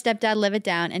let my stepdad live it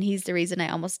down, and he's the reason I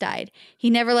almost died. He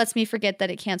never lets me forget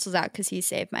that it cancels out because he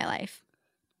saved my life.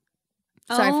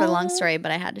 Sorry for the long story,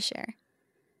 but I had to share.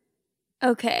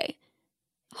 Okay.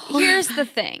 Here's the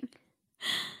thing.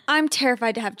 I'm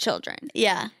terrified to have children.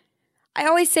 Yeah. I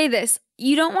always say this.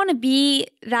 You don't want to be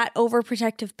that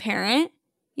overprotective parent.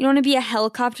 You don't want to be a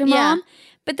helicopter mom. Yeah.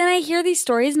 But then I hear these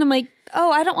stories and I'm like,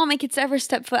 oh, I don't want my kids to ever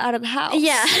step foot out of the house.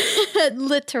 Yeah.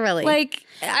 Literally. Like,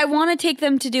 I want to take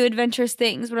them to do adventurous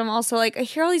things, but I'm also like, I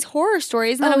hear all these horror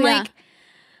stories and I'm like,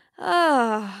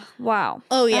 oh, wow.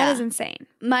 Oh, yeah. That is insane.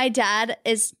 My dad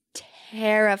is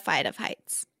terrified of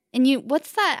heights. And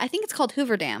what's that? I think it's called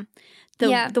Hoover Dam.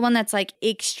 The one that's like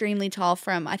extremely tall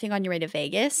from, I think on your way to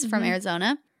Vegas from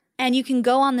Arizona. And you can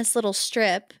go on this little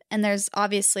strip and there's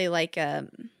obviously like a,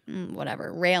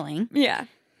 railing. Yeah.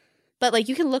 But like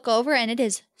you can look over and it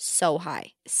is so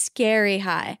high, scary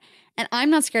high. And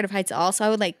I'm not scared of heights at all. So I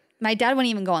would my dad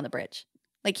wouldn't even go on the bridge.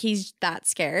 Like he's that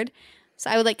scared. So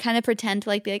I would like kind of pretend to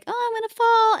like be like, oh, I'm going to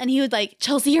fall. And he would like,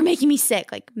 Chelsea, you're making me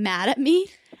sick, like mad at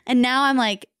me. And now I'm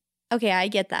like, okay, I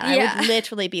get that. Yeah. I would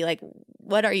literally be like,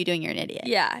 what are you doing? You're an idiot.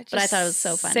 Yeah. But I thought it was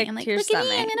so funny. I'm like, look at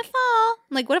me, I'm going to fall.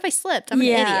 I'm like, what if I slipped? I'm an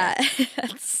idiot.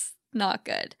 That's not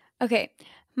good. Okay.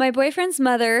 My boyfriend's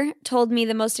mother told me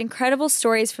the most incredible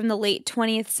stories from the late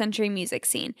 20th century music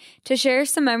scene. To share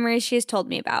some memories she has told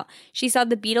me about, she saw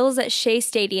the Beatles at Shea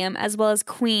Stadium as well as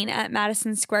Queen at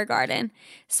Madison Square Garden.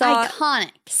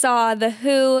 Iconic. Saw The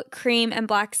Who, Cream, and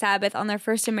Black Sabbath on their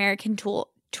first American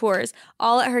tours,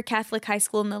 all at her Catholic high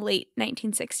school in the late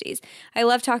 1960s. I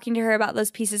love talking to her about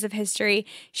those pieces of history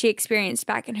she experienced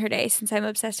back in her day since I'm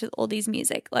obsessed with oldies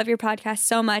music. Love your podcast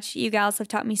so much. You gals have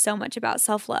taught me so much about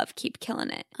self-love. Keep killing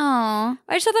it. Aw.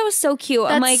 I just thought that was so cute.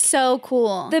 That's I'm like, so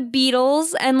cool. The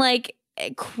Beatles and like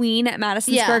Queen at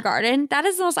Madison Square Garden. That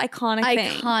is the most iconic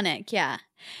thing. Iconic, yeah.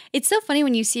 It's so funny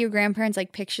when you see your grandparents,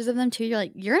 like pictures of them too. You're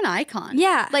like, you're an icon.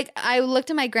 Yeah. Like I looked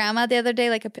at my grandma the other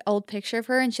day, like an old picture of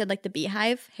her, and she had like the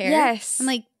beehive hair. Yes. I'm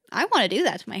like, I want to do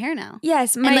that to my hair now.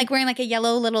 Yes. And like wearing like a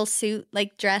yellow little suit,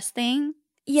 like dress thing.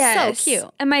 Yes. So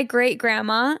cute. And my great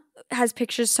grandma has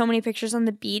so many pictures on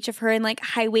the beach of her in like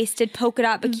high-waisted polka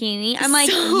dot bikini. I'm like,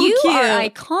 you are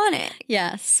iconic.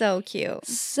 Yeah. So cute.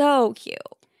 So cute.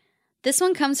 This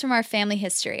one comes from our family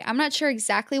history. I'm not sure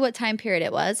exactly what time period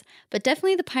it was, but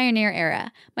definitely the pioneer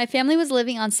era. My family was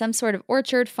living on some sort of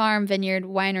orchard, farm, vineyard,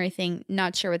 winery thing,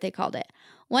 not sure what they called it.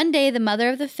 One day, the mother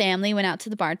of the family went out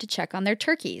to the barn to check on their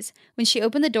turkeys. When she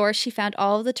opened the door, she found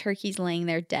all of the turkeys laying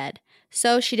there dead.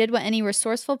 So she did what any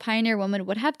resourceful pioneer woman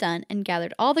would have done and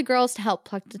gathered all the girls to help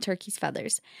pluck the turkeys'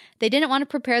 feathers. They didn't want to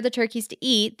prepare the turkeys to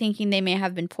eat, thinking they may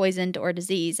have been poisoned or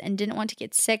diseased, and didn't want to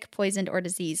get sick, poisoned, or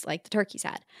diseased like the turkeys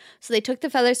had. So they took the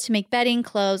feathers to make bedding,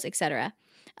 clothes, etc.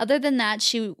 Other than that,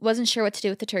 she wasn't sure what to do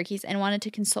with the turkeys and wanted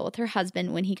to consult with her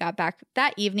husband when he got back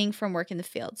that evening from work in the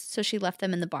fields, so she left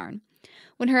them in the barn.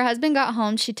 When her husband got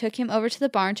home, she took him over to the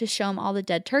barn to show him all the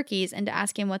dead turkeys and to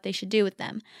ask him what they should do with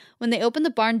them. When they opened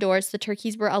the barn doors, the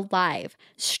turkeys were alive,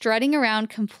 strutting around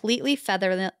completely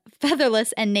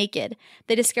featherless and naked.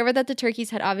 They discovered that the turkeys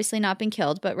had obviously not been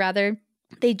killed, but rather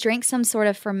They drank some sort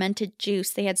of fermented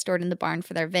juice they had stored in the barn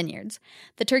for their vineyards.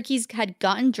 The turkeys had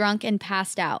gotten drunk and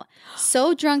passed out.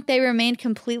 So drunk they remained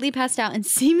completely passed out and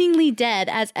seemingly dead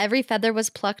as every feather was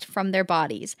plucked from their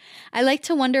bodies. I like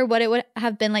to wonder what it would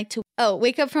have been like to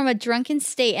wake up from a drunken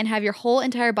state and have your whole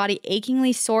entire body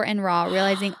achingly sore and raw,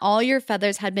 realizing all your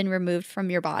feathers had been removed from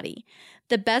your body.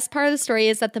 The best part of the story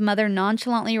is that the mother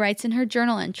nonchalantly writes in her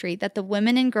journal entry that the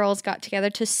women and girls got together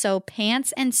to sew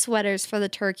pants and sweaters for the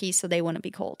turkeys so they wouldn't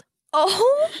be cold.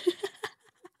 Oh,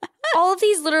 all of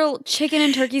these little chicken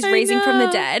and turkeys raising from the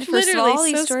dead. First of all,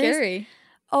 these stories. Scary.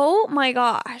 Oh my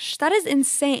gosh, that is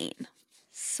insane.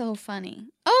 So funny.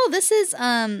 Oh, this is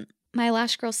my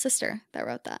Lash Girl's sister that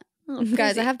wrote that. Oh,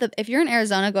 guys, I have if you're in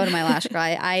Arizona, go to my Lash Girl.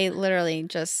 I literally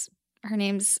her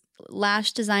name's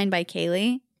Lash Designed by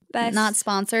Kaylee. Best. Not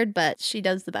sponsored, but she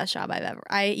does the best job I've ever.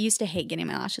 I used to hate getting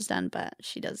my lashes done, but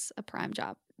she does a prime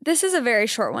job. This is a very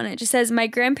short one. It just says, my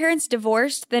grandparents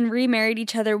divorced, then remarried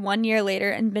each other 1 year later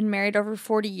and been married over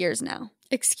 40 years now.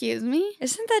 Excuse me?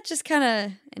 Isn't that just kind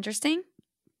of interesting?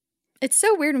 It's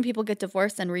so weird when people get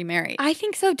divorced and remarried. I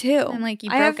think so too. I'm like, you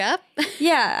broke up?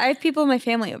 Yeah, I have people in my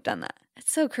family who have done that.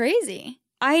 It's so crazy.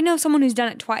 I know someone who's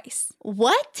done it twice.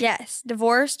 What? Yes.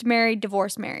 Divorced, married,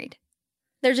 divorced, married.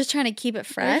 They're just trying to keep it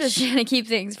fresh? They're just trying to keep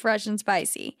things fresh and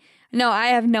spicy. No, I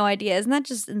have no idea. Isn't that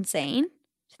just insane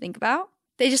to think about?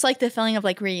 They just like the feeling of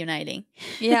like reuniting.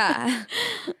 Yeah.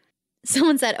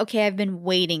 Someone said, okay, I've been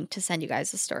waiting to send you guys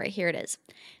the story. Here it is.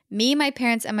 Me, my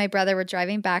parents, and my brother were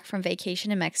driving back from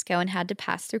vacation in Mexico and had to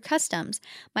pass through customs.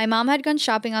 My mom had gone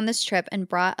shopping on this trip and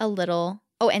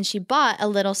she bought a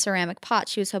little ceramic pot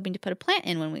she was hoping to put a plant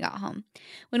in when we got home.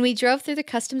 When we drove through the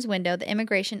customs window, the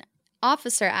immigration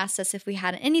officer asked us if we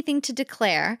had anything to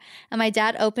declare, and my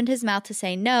dad opened his mouth to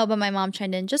say no, but my mom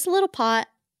chimed in, just a little pot.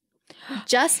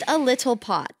 Just a little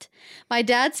pot. My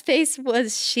dad's face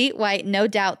was sheet white, no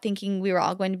doubt thinking we were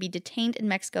all going to be detained in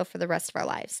Mexico for the rest of our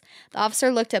lives. The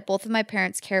officer looked at both of my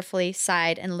parents carefully,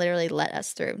 sighed, and literally let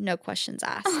us through. No questions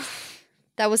asked.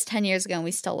 That was 10 years ago, and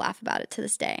we still laugh about it to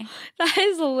this day. That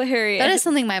is hilarious. That is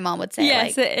something my mom would say.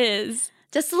 Yes, it is.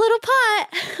 Just a little pot.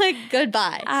 Like,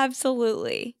 goodbye.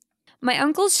 Absolutely. My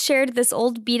uncles shared this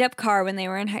old beat-up car when they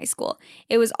were in high school.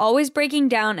 It was always breaking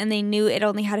down, and they knew it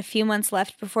only had a few months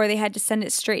left before they had to send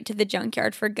it straight to the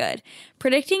junkyard for good.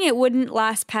 Predicting it wouldn't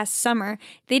last past summer,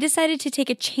 they decided to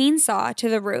take a chainsaw to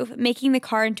the roof, making the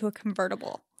car into a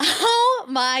convertible. Oh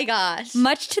my gosh.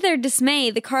 Much to their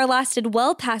dismay, the car lasted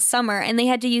well past summer, and they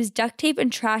had to use duct tape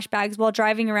and trash bags while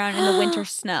driving around in the winter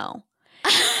snow.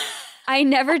 I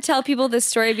never tell people this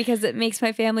story because it makes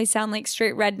my family sound like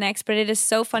straight rednecks, but it is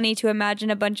so funny to imagine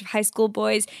a bunch of high school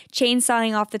boys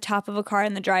chainsawing off the top of a car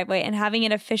in the driveway and having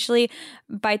it officially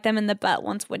bite them in the butt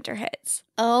once winter hits.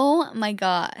 Oh my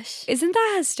gosh. Isn't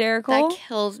that hysterical? That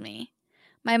kills me.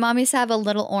 My mom used to have a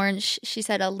little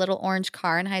orange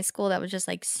car in high school that was just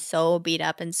like so beat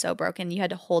up and so broken. You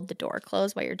had to hold the door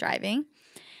closed while you're driving.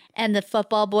 And the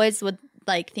football boys would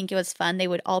like think it was fun. They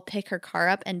would all pick her car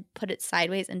up and put it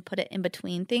sideways and put it in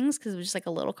between things because it was just like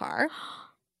a little car.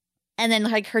 And then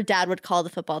like her dad would call the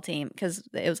football team because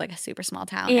it was like a super small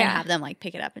town and have them like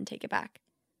pick it up and take it back.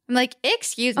 I'm like,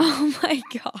 excuse me. Oh my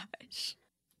gosh.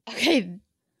 Okay,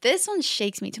 this one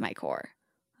shakes me to my core.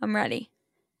 I'm ready.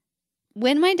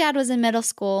 When my dad was in middle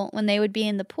school, when they would be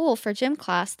in the pool for gym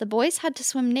class, the boys had to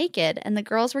swim naked and the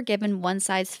girls were given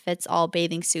one-size-fits-all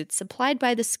bathing suits supplied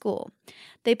by the school.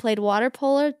 They played water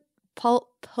polo,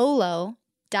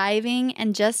 diving,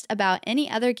 and just about any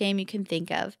other game you can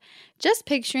think of. Just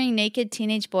picturing naked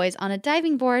teenage boys on a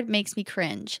diving board makes me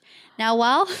cringe. Now,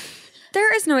 while...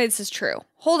 There is no way this is true.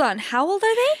 Hold on. How old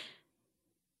are they?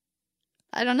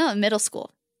 I don't know. Middle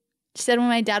school. She said when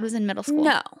my dad was in middle school.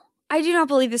 No. I do not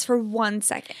believe this for 1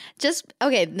 second. Just,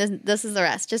 okay, this is the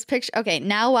rest. Just picture, okay,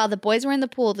 now while the boys were in the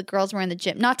pool, the girls were in the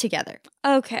gym. Not together.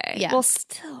 Okay. Yeah. Well,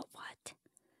 still, what?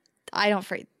 I don't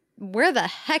freak. Where the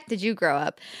heck did you grow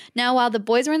up? Now, while the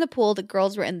boys were in the pool, the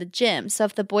girls were in the gym. So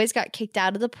if the boys got kicked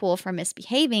out of the pool for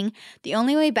misbehaving, the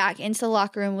only way back into the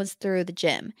locker room was through the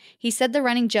gym. He said the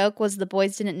running joke was the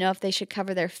boys didn't know if they should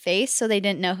cover their face, so they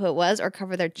didn't know who it was, or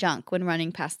cover their junk when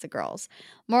running past the girls.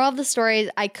 Moral of the story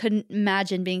is I couldn't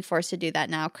imagine being forced to do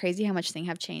that now. Crazy how much things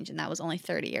have changed, and that was only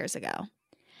 30 years ago.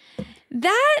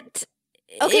 That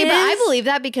Okay, but I believe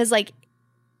that because, like,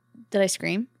 did I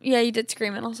scream? Yeah, you did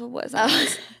scream. It also was.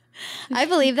 I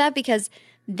believe that because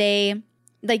they,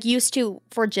 like, used to,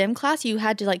 for gym class, you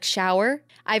had to, like, shower.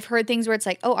 I've heard things where it's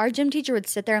like, oh, our gym teacher would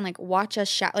sit there and, like, watch us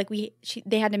shower. Like,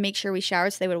 they had to make sure we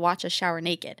showered, so they would watch us shower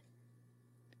naked.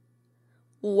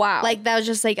 Wow. Like, that was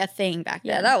just, like, a thing back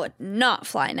then. Yeah, that would not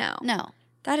fly now. No.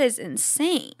 That is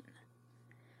insane.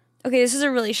 Okay, this is a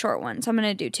really short one, so I'm going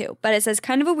to do 2. But it says,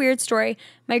 kind of a weird story.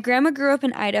 My grandma grew up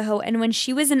in Idaho, and when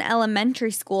she was in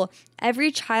elementary school,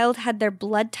 every child had their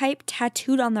blood type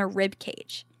tattooed on their rib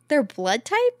cage. Their blood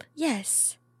type?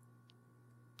 Yes.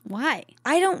 Why?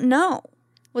 I don't know.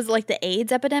 Was it like the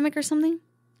AIDS epidemic or something?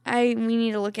 We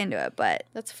need to look into it, but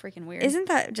That's freaking weird. isn't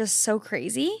that just so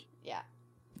crazy? Yeah.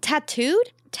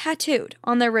 Tattooed? Tattooed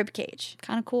on their rib cage.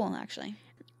 Kind of cool, actually.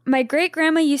 My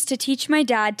great-grandma used to teach my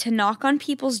dad to knock on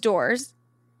people's doors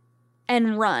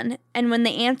and run. And when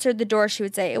they answered the door, she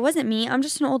would say, "It wasn't me. I'm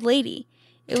just an old lady.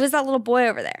 It was that little boy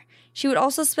over there." She would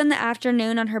also spend the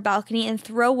afternoon on her balcony and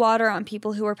throw water on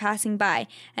people who were passing by.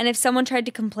 And if someone tried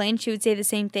to complain, she would say the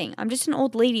same thing. "I'm just an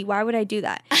old lady. Why would I do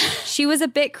that?" She was a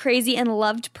bit crazy and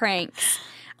loved pranks.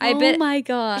 Oh my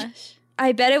gosh.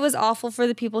 I bet it was awful for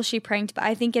the people she pranked, but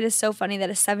I think it is so funny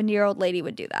that a 70-year-old lady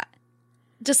would do that.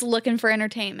 Just looking for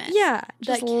entertainment. Yeah,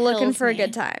 just looking for a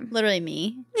good time. Literally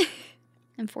me.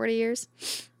 In 40 years.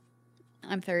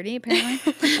 I'm 30,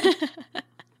 apparently.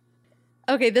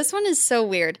 Okay, this one is so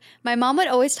weird. My mom would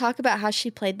always talk about how she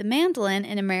played the mandolin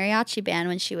in a mariachi band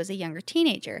when she was a younger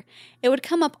teenager. It would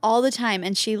come up all the time,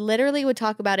 and she literally would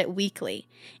talk about it weekly.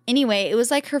 Anyway, it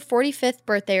was like her 45th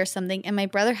birthday or something, and my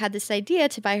brother had this idea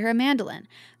to buy her a mandolin.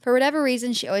 For whatever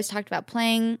reason, she always talked about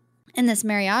playing in this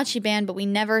mariachi band, but we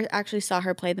never actually saw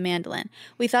her play the mandolin.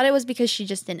 We thought it was because she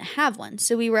just didn't have one.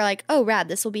 So we were like, oh, rad,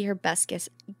 this will be her best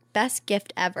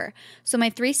gift ever. So my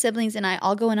 3 siblings and I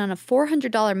all go in on a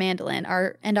 $400 mandolin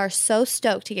and are so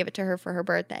stoked to give it to her for her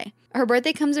birthday. Her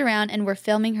birthday comes around and we're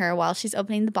filming her while she's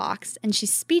opening the box, and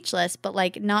she's speechless, but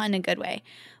like not in a good way.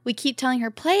 We keep telling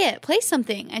her, play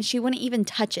something, and she wouldn't even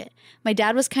touch it. My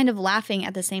dad was kind of laughing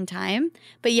at the same time,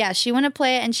 but yeah, she wouldn't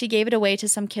play it, and she gave it away to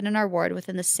some kid in our ward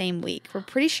within the same week. We're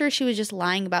pretty sure she was just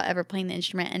lying about ever playing the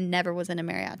instrument and never was in a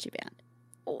mariachi band.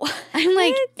 I'm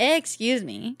like, excuse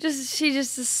me. She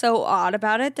just is so odd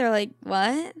about it. They're like,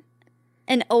 what?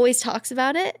 And always talks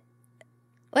about it.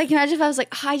 Like, imagine if I was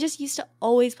like, oh, I just used to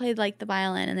always play like the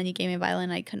violin, and then you gave me a violin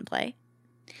and I couldn't play.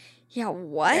 Yeah,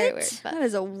 what? Very weird, that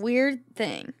is a weird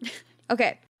thing.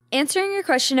 Okay. Answering your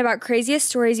question about craziest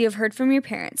stories you have heard from your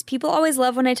parents, people always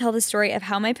love when I tell the story of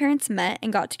how my parents met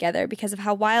and got together because of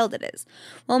how wild it is.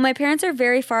 Well, my parents are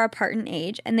very far apart in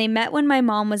age, and they met when my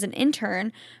mom was an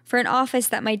intern for an office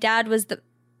that my dad was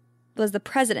the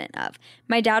president of.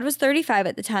 My dad was 35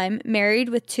 at the time, married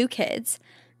with 2 kids,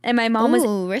 and my mom was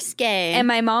risque. And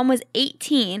my mom was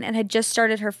 18 and had just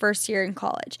started her first year in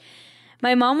college.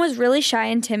 My mom was really shy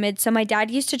and timid, so my dad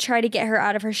used to try to get her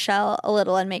out of her shell a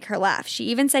little and make her laugh. She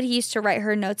even said he used to write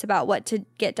her notes about what to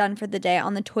get done for the day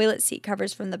on the toilet seat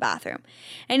covers from the bathroom.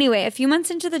 Anyway, a few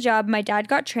months into the job, my dad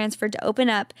got transferred to open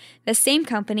up the same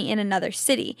company in another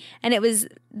city, and it was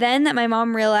then that my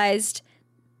mom realized...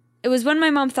 It was when my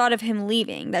mom thought of him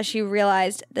leaving that she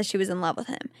realized that she was in love with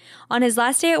him. On his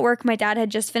last day at work, my dad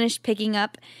had just finished picking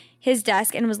up his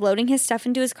desk and was loading his stuff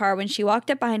into his car when she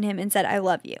walked up behind him and said, "I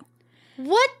love you."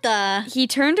 What the? He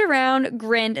turned around,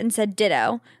 grinned, and said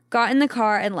ditto, got in the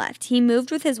car, and left. He moved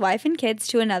with his wife and kids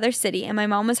to another city, and my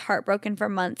mom was heartbroken for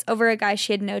months over a guy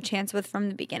she had no chance with from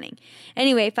the beginning.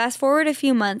 Anyway, fast forward a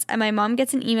few months, and my mom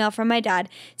gets an email from my dad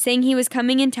saying he was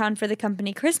coming in town for the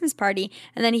company Christmas party,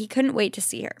 and then he couldn't wait to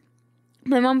see her.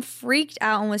 My mom freaked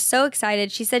out and was so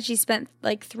excited. She said she spent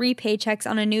like 3 paychecks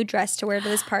on a new dress to wear to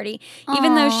this party,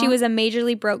 even though she was a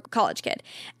majorly broke college kid.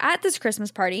 At this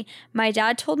Christmas party, my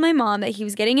dad told my mom that he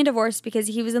was getting a divorce because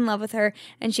he was in love with her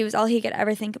and she was all he could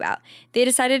ever think about. They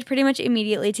decided pretty much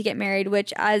immediately to get married,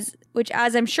 which as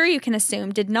I'm sure you can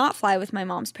assume, did not fly with my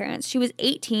mom's parents. She was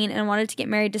 18 and wanted to get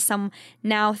married to some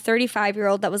now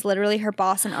 35-year-old that was literally her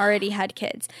boss and already had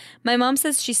kids. My mom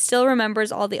says she still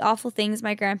remembers all the awful things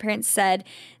my grandparents said,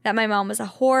 that my mom was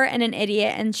a whore and an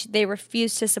idiot, and they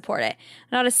refused to support it.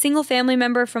 Not a single family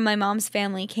member from my mom's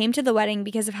family came to the wedding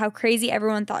because of how crazy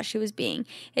everyone thought she was being.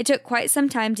 It took quite some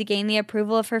time to gain the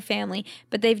approval of her family,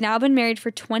 but they've now been married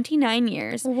for 29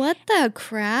 years. What the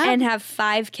crap? And have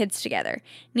 5 kids together.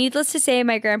 Needless to say,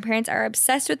 my grandparents are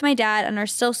obsessed with my dad and are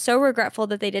still so regretful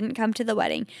that they didn't come to the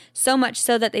wedding, so much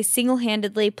so that they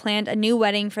single-handedly planned a new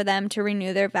wedding for them to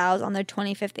renew their vows on their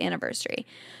 25th anniversary.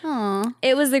 Aww.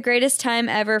 It was the greatest time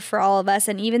ever for all of us,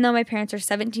 and even though my parents are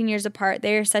 17 years apart,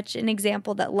 they are such an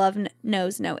example that love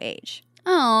knows no age.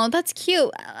 Oh, that's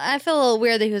cute. I feel a little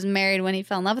weird that he was married when he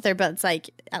fell in love with her, but it's like,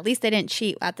 at least they didn't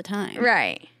cheat at the time.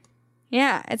 Right.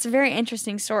 Yeah, it's a very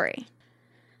interesting story.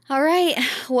 All right.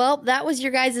 Well, that was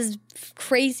your guys'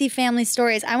 crazy family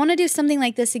stories. I want to do something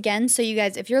like this again. So you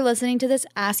guys, if you're listening to this,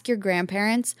 ask your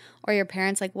grandparents or your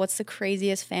parents, like, what's the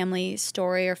craziest family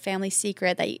story or family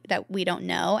secret that we don't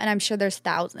know? And I'm sure there's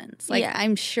thousands. Like,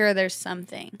 I'm sure there's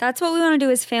something. That's what we want to do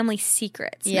is family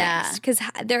secrets. Yeah. Because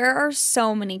there are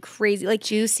so many crazy, like,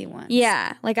 juicy ones.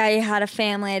 Yeah. Like, I had a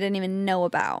family I didn't even know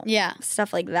about. Yeah.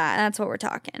 Stuff like that. That's what we're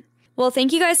talking. Well,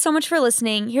 thank you guys so much for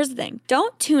listening. Here's the thing.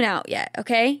 Don't tune out yet,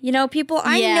 okay? You know, people,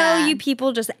 I know you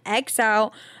people just X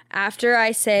out after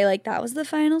I say, like, that was the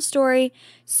final story.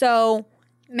 So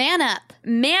man up.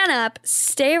 Man up.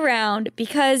 Stay around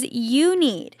because you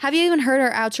need. Have you even heard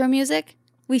our outro music?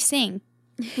 We sing.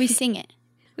 We sing it.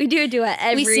 We do a duet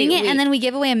every week. We sing it and then we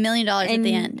give away $1 million at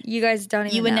the end. You guys don't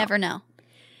even know. You would never know.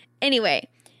 Anyway,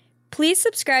 please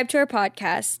subscribe to our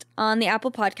podcast on the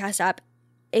Apple Podcast app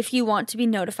if you want to be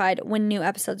notified when new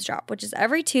episodes drop, which is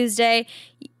every Tuesday.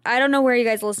 I don't know where you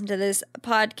guys listen to this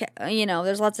podcast. You know,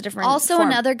 there's lots of different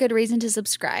Another good reason to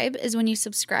subscribe is when you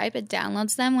subscribe, it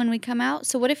downloads them when we come out.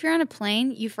 So what if you're on a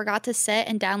plane, you forgot to sit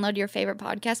and download your favorite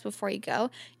podcast before you go?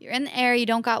 You're in the air, you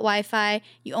don't got Wi-Fi,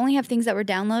 you only have things that were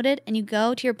downloaded, and you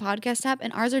go to your podcast app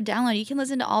and ours are downloaded. You can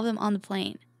listen to all of them on the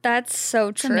plane. That's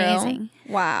so true. It's amazing.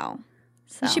 Wow.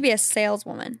 So. You should be a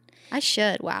saleswoman. I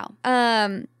should. Wow.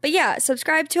 But yeah,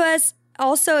 subscribe to us.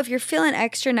 Also, if you're feeling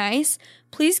extra nice,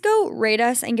 please go rate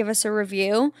us and give us a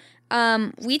review.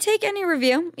 We take any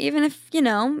review, even if, you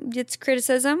know, it's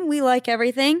criticism. We like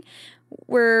everything.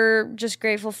 We're just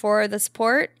grateful for the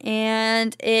support,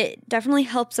 and it definitely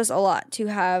helps us a lot to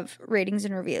have ratings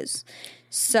and reviews.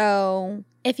 So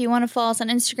if you want to follow us on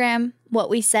Instagram, What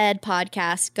We Said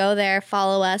Podcast, go there,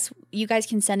 follow us. You guys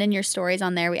can send in your stories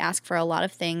on there. We ask for a lot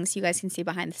of things. You guys can see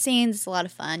behind the scenes. It's a lot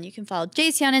of fun. You can follow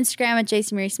JC on Instagram at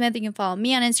JC Marie Smith. You can follow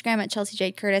me on Instagram at Chelsea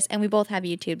Jade Curtis. And we both have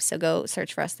YouTube, so go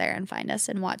search for us there and find us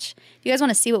and watch. If you guys want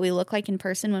to see what we look like in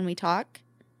person when we talk,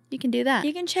 you can do that.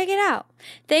 You can check it out.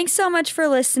 Thanks so much for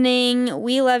listening.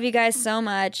 We love you guys so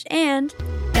much. And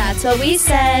that's what we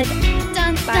said.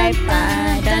 Dun, bye bye.